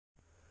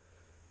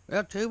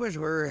Well, tubers,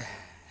 we're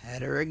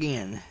at her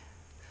again.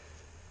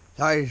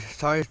 Sorry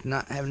for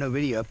not having no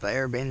video up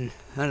there. Been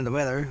under the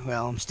weather.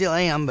 Well, still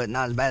am, but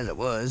not as bad as it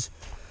was.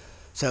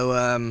 So,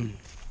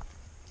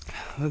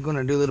 we're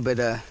gonna do a little bit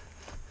of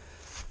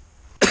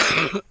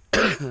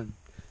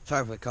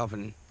sorry for the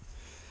coughing.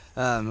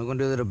 We're gonna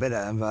do a little bit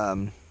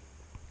of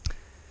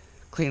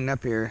cleaning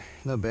up here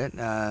a little bit.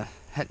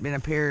 Hadn't been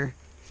up here,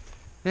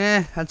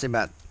 I'd say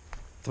about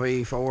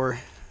 3-4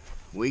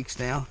 weeks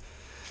now.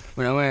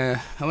 When I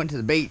went to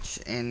the beach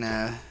and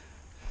I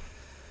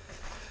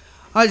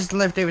just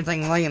left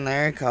everything laying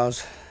there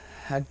because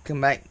I'd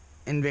come back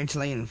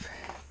eventually and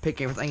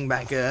pick everything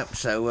back up.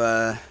 So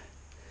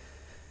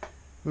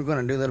we're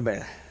gonna do a little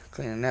bit of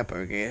cleaning up,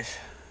 I guess.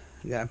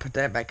 Gotta put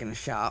that back in the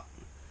shop.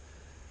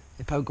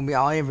 It's probably gonna be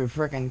all every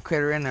freaking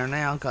critter in there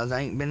now because I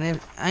ain't been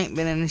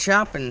in the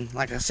shop in,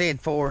 like I said,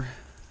 4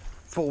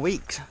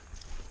 weeks.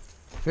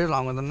 Feels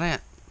longer than that.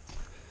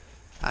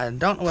 I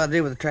don't know what I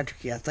did with the tractor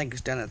key. I think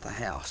it's done at the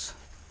house.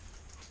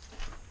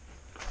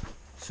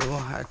 So we'll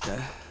have to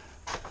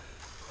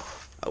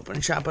open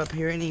the shop up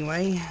here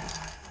anyway.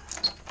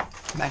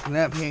 Backing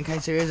up here in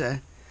case there is a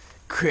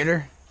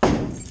critter.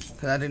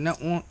 Because I do not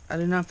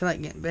feel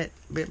like getting bit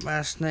by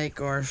a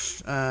snake or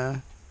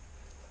a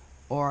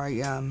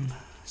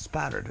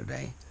spider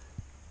today.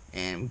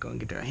 And we're going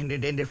to get our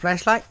handy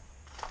flashlight.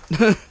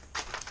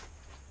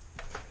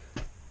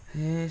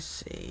 Let's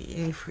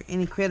see.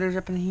 Any critters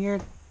up in here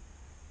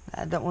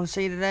I don't want to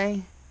see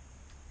today?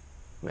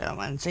 Well,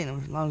 I haven't seen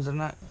them as long as they're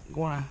not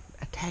going to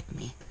attack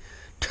me.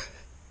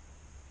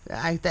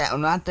 Like that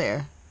one right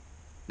there.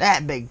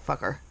 That big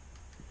fucker.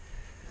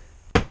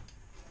 Let's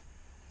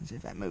see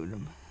if I moved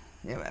them.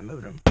 Yeah, I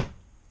moved them.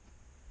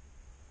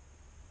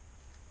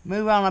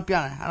 Move on up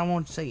yonder. I don't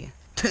want to see you.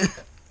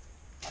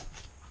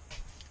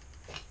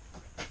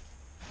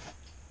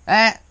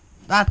 That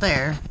right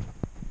there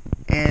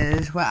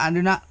is what I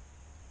do not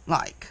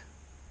like.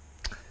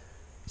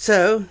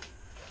 So,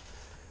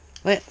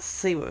 let's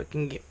see what we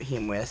can get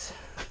him with.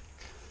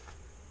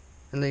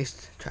 At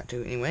least try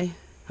to anyway.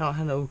 I don't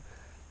have no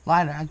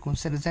lighter. I was going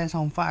to set his ass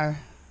on fire,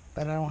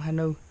 but I don't have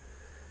no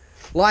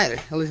lighter.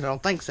 At least I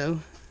don't think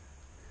so.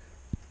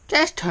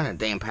 Just turn the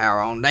damn power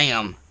on,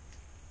 damn.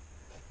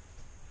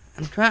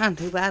 I'm trying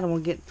to, but I don't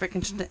want to get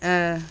freaking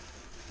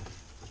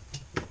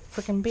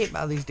bit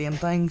by these damn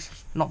things.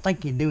 I don't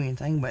think you'd do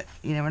anything, but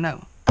you never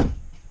know.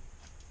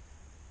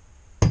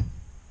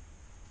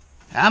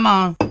 Come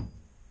on.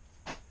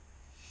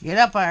 Get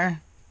up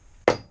there.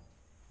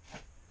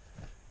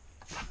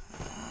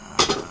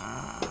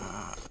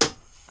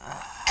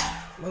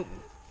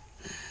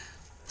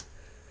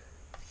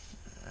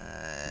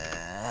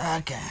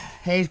 Okay,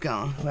 he's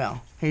gone.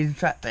 Well,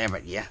 he's right there,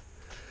 but yeah.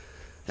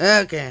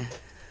 Okay.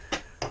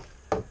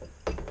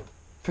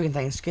 Freaking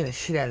thing scared the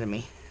shit out of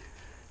me.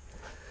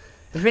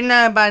 If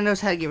anybody knows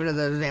how to get rid of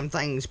those damn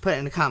things, put it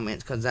in the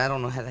comments, because I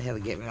don't know how the hell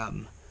to get rid of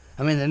them.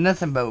 I mean, they're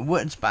nothing but a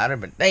wood spider,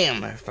 but damn,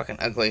 they're fucking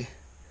ugly.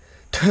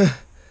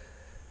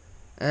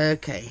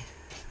 Okay.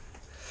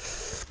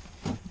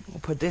 We'll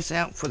put this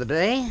out for the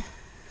day.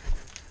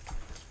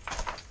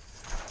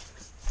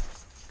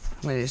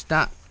 I mean, it's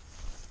not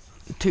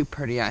too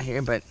pretty out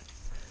here, but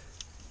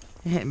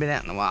it hadn't been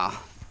out in a while.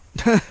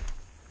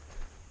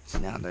 So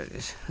now there it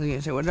is. I was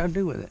gonna say, what did I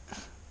do with it?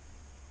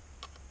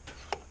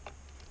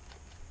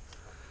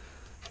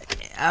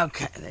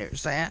 Okay,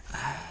 there's that.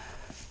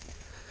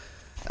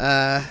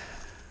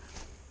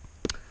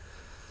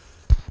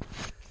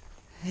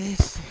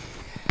 Let's see.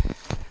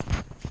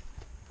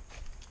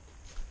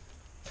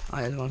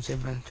 I just want to see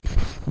if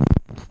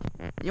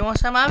you want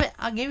some of it?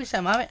 I'll give you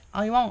some of it.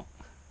 All you want.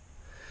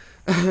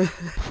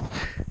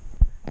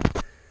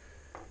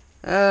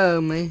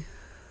 Oh, me.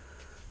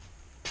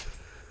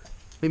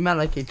 Be mad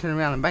like you turn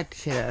around and bite the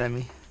shit out of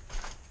me.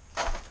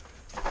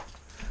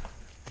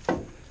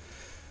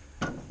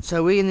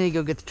 So we need to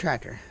go get the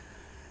tractor.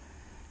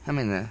 I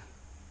mean the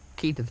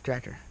key to the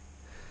tractor.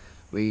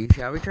 We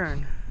shall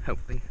return,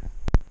 hopefully.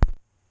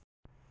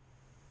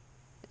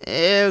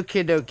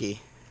 Okie dokie.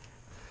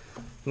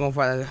 I'm going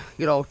for the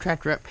good old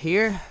tractor up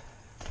here.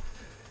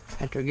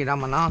 After I get all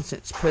my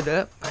nonsense put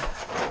up.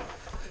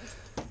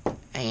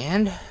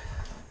 And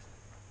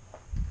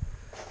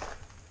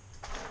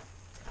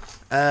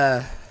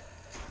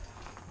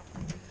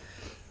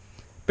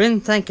been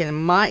thinking I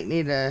might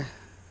need a,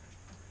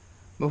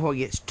 before it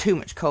gets too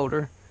much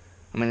colder.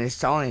 I mean,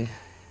 it's only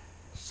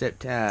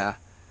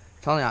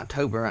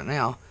October right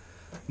now,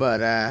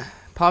 but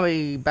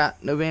probably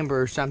about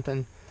November or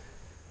something.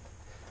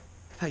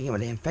 If I can get my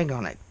damn finger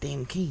on that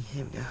damn key,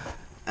 here we go.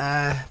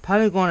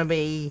 Probably going to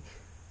be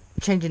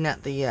changing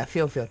out the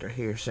fuel filter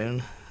here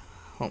soon.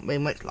 Won't be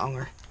much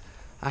longer.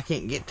 I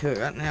can't get to it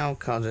right now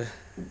because of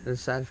the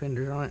side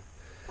fenders on it.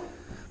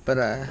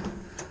 But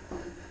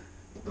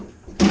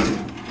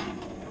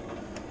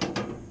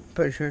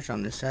pretty sure it's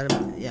on this side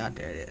of it. Yeah,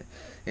 there it is.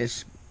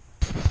 It's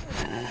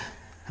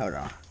hold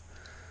on,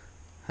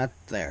 right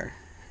there,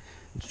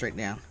 straight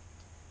down.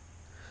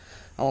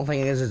 The only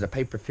thing is a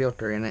paper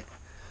filter in it.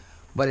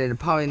 But it'll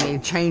probably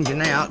need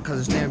changing out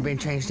because it's never been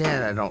changed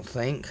out, I don't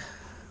think.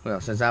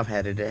 Well, since I've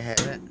had it, it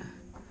hasn't.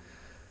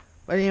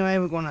 But anyway,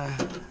 we're gonna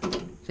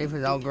see if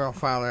this old girl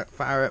fire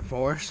up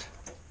for us.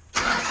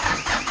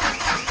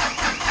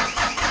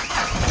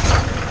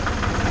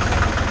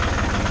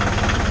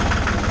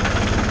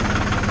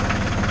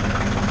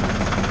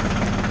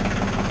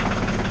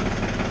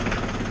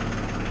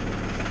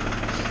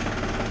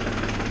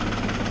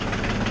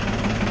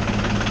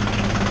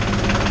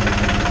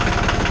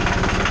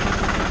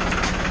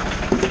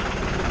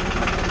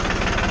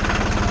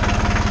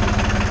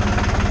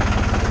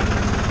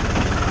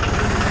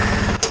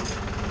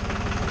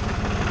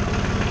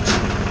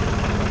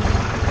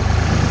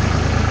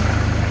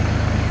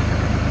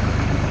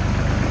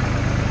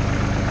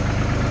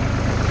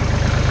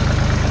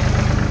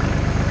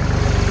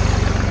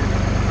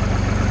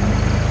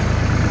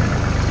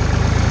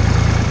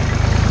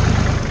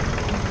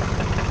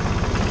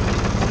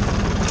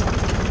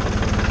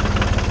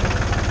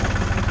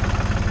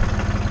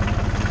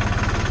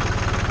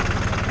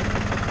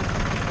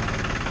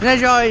 And as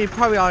you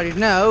probably already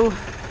know,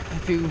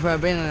 if you've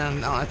been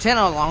on a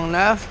channel long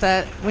enough,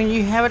 that when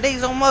you have a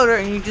diesel motor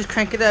and you just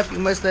crank it up, you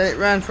must let it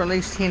run for at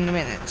least 10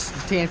 minutes,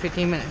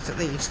 10-15 minutes at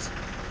least.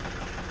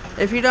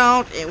 If you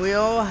don't, it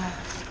will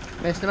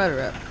mess the motor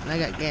up. And I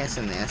got gas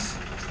in this.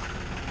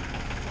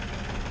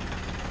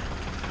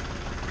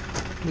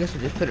 I guess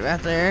we'll just put it right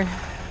there.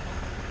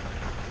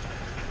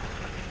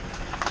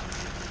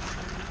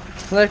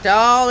 Left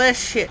all this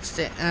shit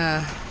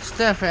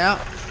stuff out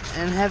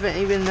and haven't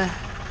even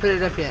put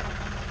it up yet.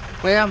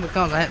 Well,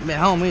 because I haven't been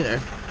home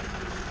either.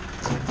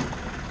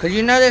 Cause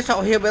you know this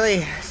old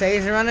hillbilly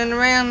stays running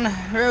around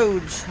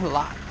roads a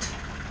lot.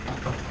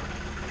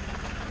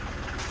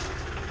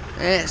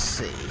 Let's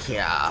see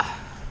here.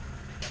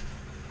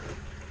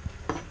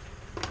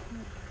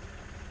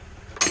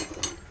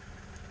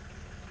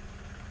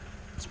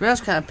 It smells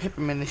kind of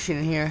peppermint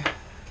in here.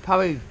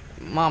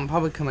 Mom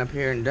probably come up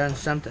here and done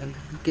something.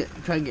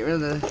 Try to get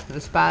rid of the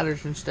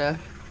spiders and stuff.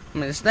 I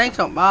mean, the snakes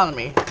don't bother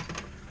me.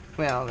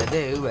 Well, they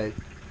do, but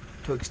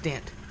to an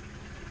extent.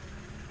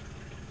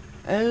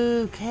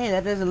 Okay,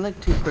 that doesn't look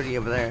too pretty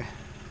over there.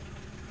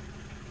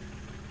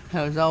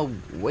 That was all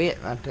wet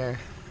right there.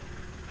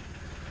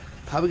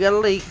 Probably got a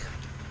leak.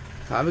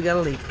 Probably got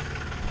a leak.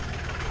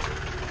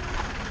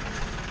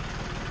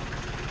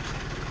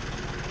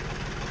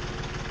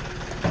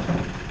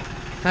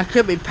 I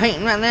could be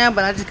painting right now,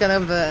 but I just got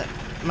over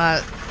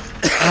my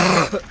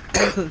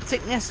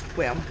sickness.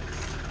 Well,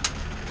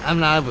 I'm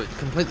not over it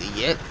completely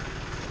yet.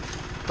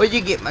 But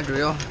you get my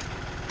drill.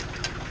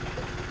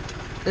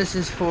 This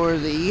is for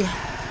the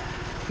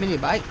mini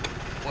bike.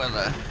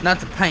 Well, not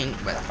the paint,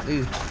 but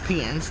these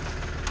pins.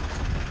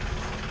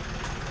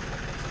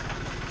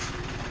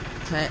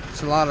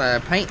 That's a lot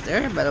of paint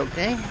there, but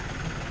okay.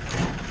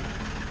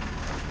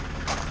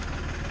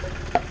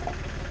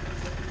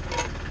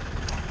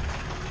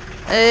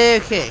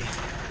 Okay.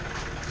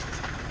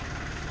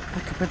 I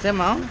can put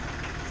them on.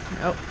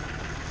 Nope.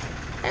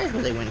 There's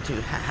where they went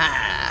to.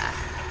 Haha.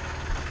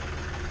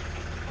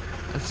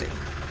 Let's see.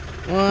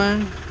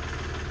 One.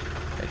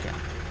 Okay.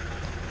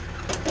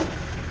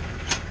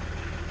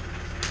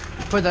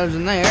 Put those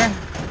in there.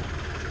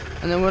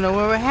 And then we'll know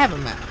where we have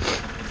them at.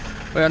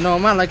 Well, no, I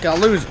might like I'll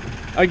lose them.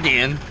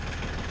 Again.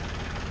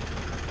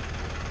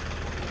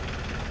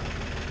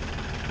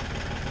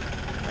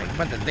 I can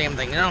put the damn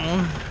thing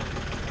on.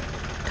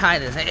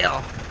 Tight as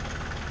hell.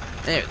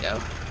 There we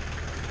go.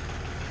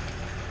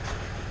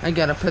 I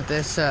gotta put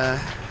this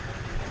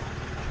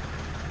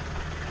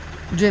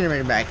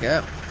generator back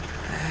up.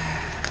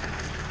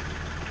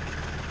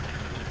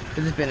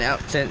 Cause it's been out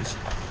since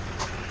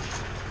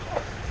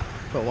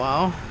for a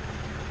while.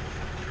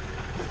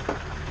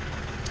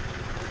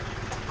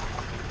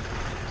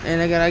 And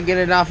I gotta get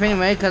it off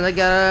anyway because I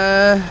got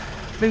a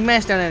big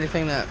mess down there to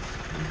clean up.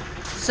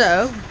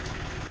 So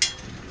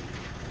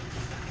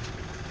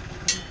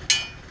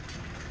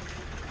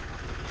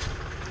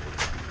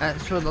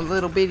that's for the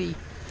little bitty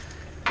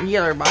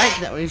yellow bike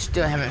that we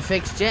still haven't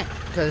fixed yet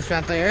because it's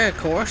right there, of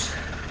course.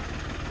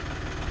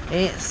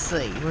 Let's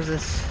see, where's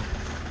this?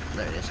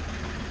 There it is.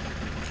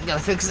 Gotta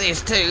fix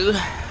this too.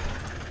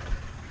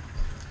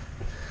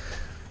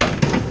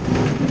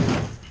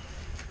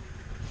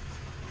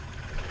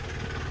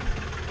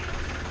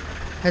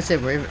 That's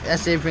if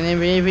we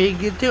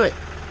never get to it.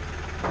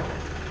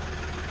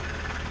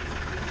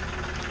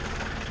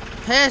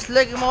 It's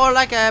looking more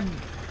like a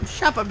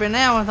shop up here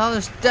now with all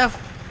this stuff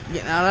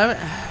getting out of it.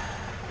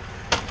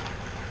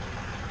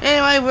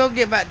 Anyway, we'll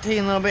get back to you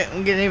in a little bit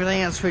and get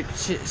everything else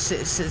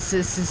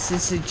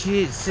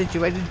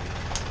situated.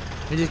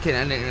 I'm just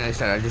kidding, I didn't really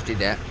start, I just did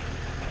that.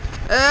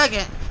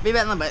 Okay, be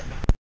back in a bit.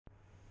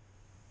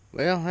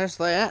 Well, that's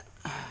that.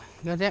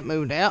 Got that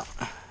moved out.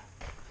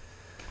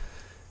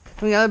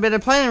 We got a bit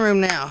of playing room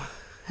now.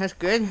 That's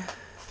good.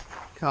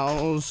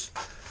 Cause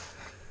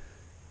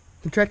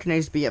the tractor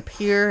needs to be up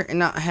here and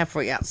not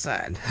halfway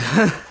outside.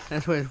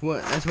 That's what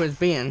it's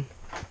been.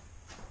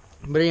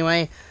 But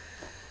anyway,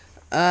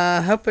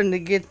 Hoping to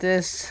get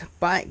this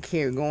bike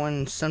here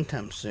going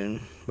sometime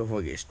soon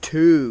before it gets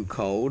too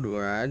cold to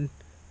ride.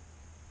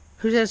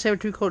 Who said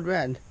it's too cold to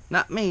ride?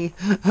 Not me.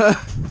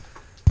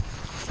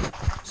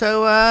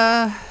 So,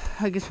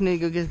 I guess we need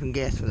to go get some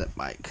gas for that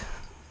bike.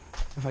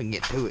 If I can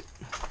get to it.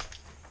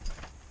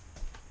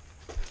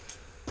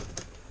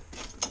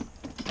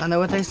 I know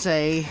what they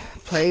say.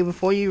 Play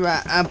before you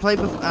ride.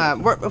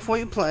 Work before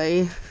you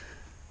play.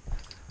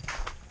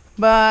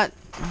 But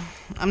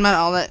I'm not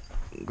all that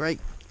great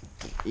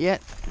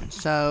yet,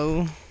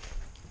 so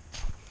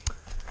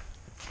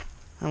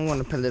I'm going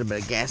to put a little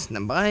bit of gas in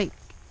the bike,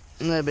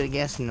 and a little bit of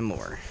gas in the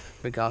mower,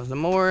 because the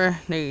mower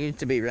needs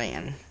to be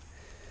ran.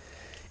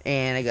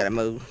 And I got to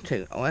mow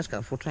too. Oh, that's got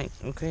a full tank.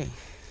 Okay,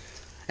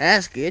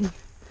 that's good.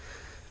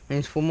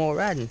 Means full more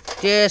riding.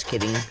 Just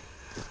kidding.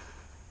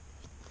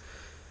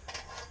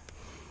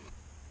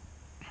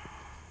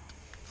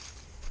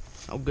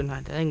 Oh, good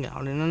night. That ain't got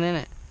all in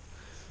it.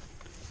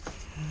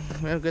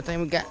 Well, good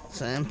thing we got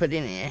some put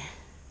in there.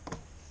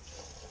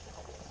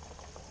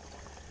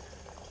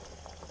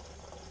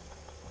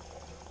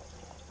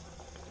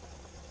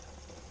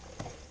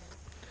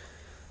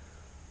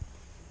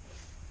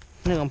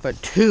 I'm not gonna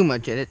put too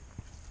much in it,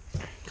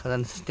 cause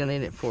I still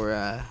need it for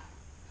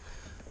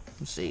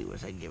let's see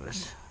what they give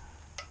us.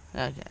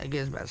 Okay, I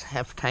guess about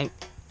half a tank.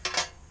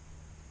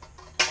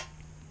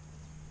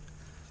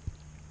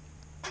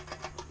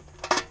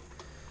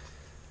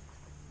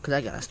 Cause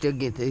I gotta still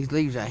get these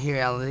leaves out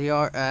here out of the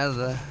yard, out of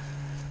the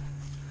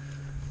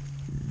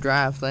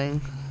drive thing.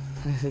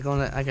 I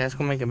guess it's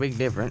gonna make a big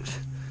difference.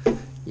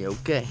 Yeah,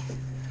 okay.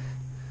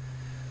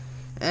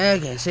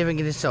 Okay, see if we can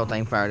get this whole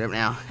thing fired up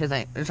now.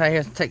 This right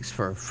here takes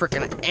for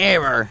freaking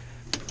ever.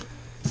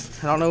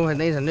 I don't know if it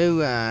needs a new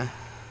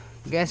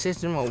gas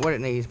system or what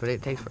it needs, but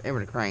it takes forever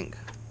to crank.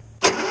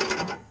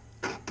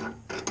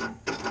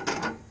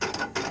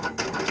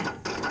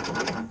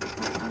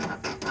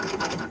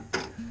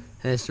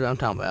 This is what I'm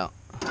talking about.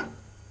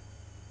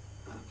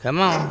 Come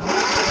on.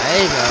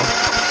 There you go.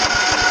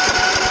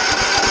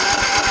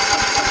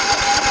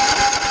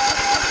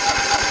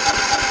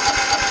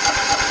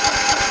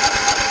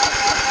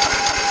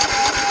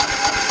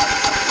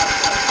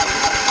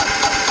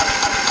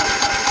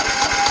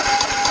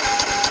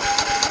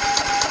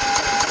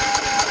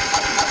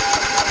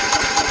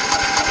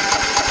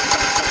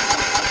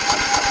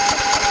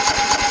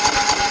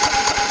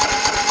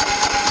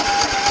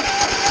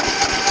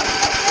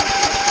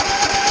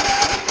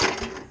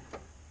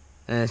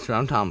 That's what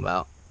I'm talking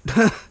about.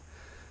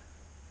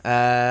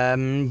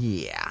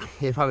 Yeah.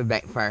 It'll probably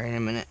backfire in a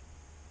minute.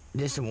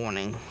 Just a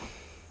warning.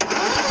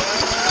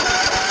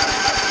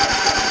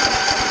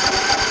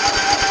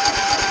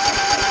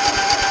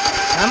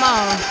 Come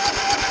on.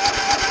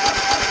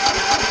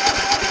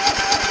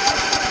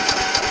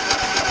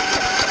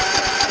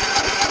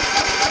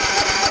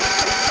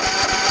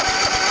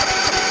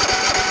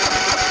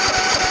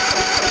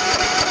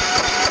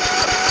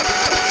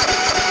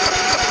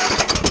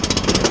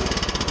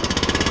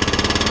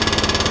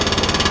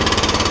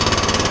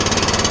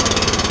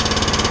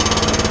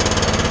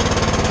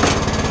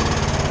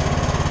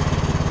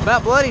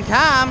 About bloody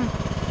time.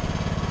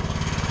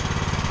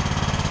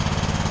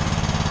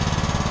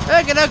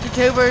 Okie dokie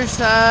tubers,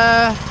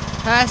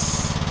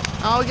 that's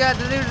all we got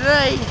to do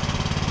today.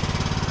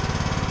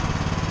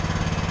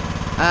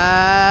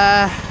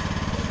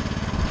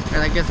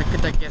 And I guess I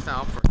could take this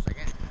off for a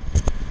second.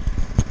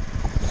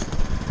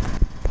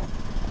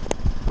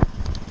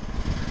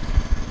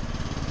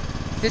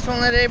 Just want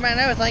to let everybody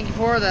know, thank you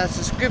for the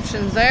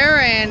subscriptions there,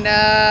 and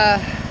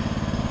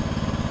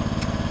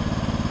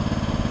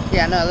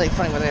yeah, no, it looks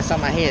funny with this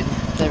on my head.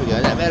 There we go.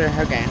 Is that better?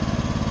 Okay.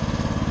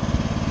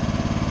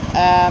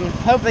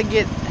 Hopefully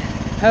get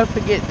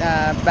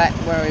back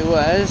where we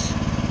was,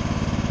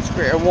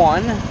 square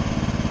one,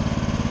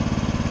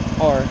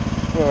 or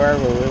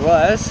wherever we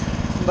was.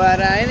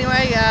 But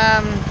anyway,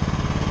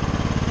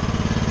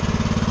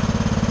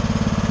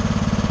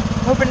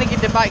 hoping to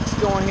get the bikes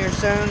going here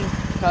soon,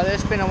 because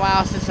it's been a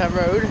while since I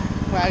rode.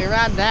 Well, I can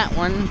ride that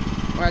one,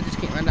 or I just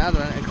can't ride the other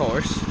one, of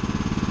course.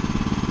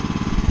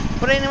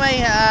 But anyway,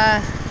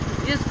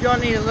 just y'all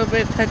need a little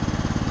bit of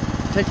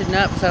touching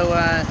up, so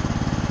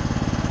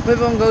we're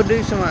gonna go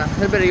do some a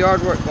little bit of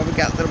yard work while we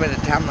got a little bit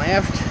of time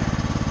left.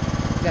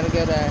 Gotta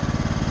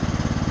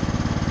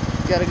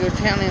go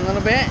towning a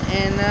little bit,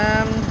 and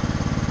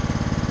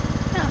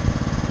yeah.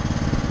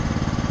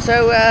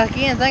 So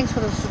again, thanks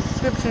for the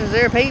subscriptions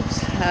there, peeps.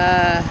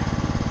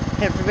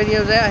 Help the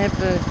videos out, help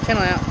the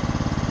channel out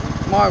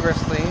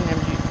marvelously.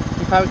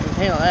 You probably can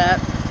tell that.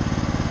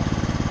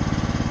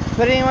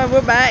 But anyway,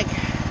 we're back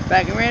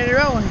and ready to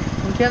roll.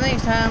 Until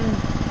next time,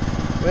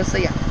 we'll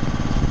see ya.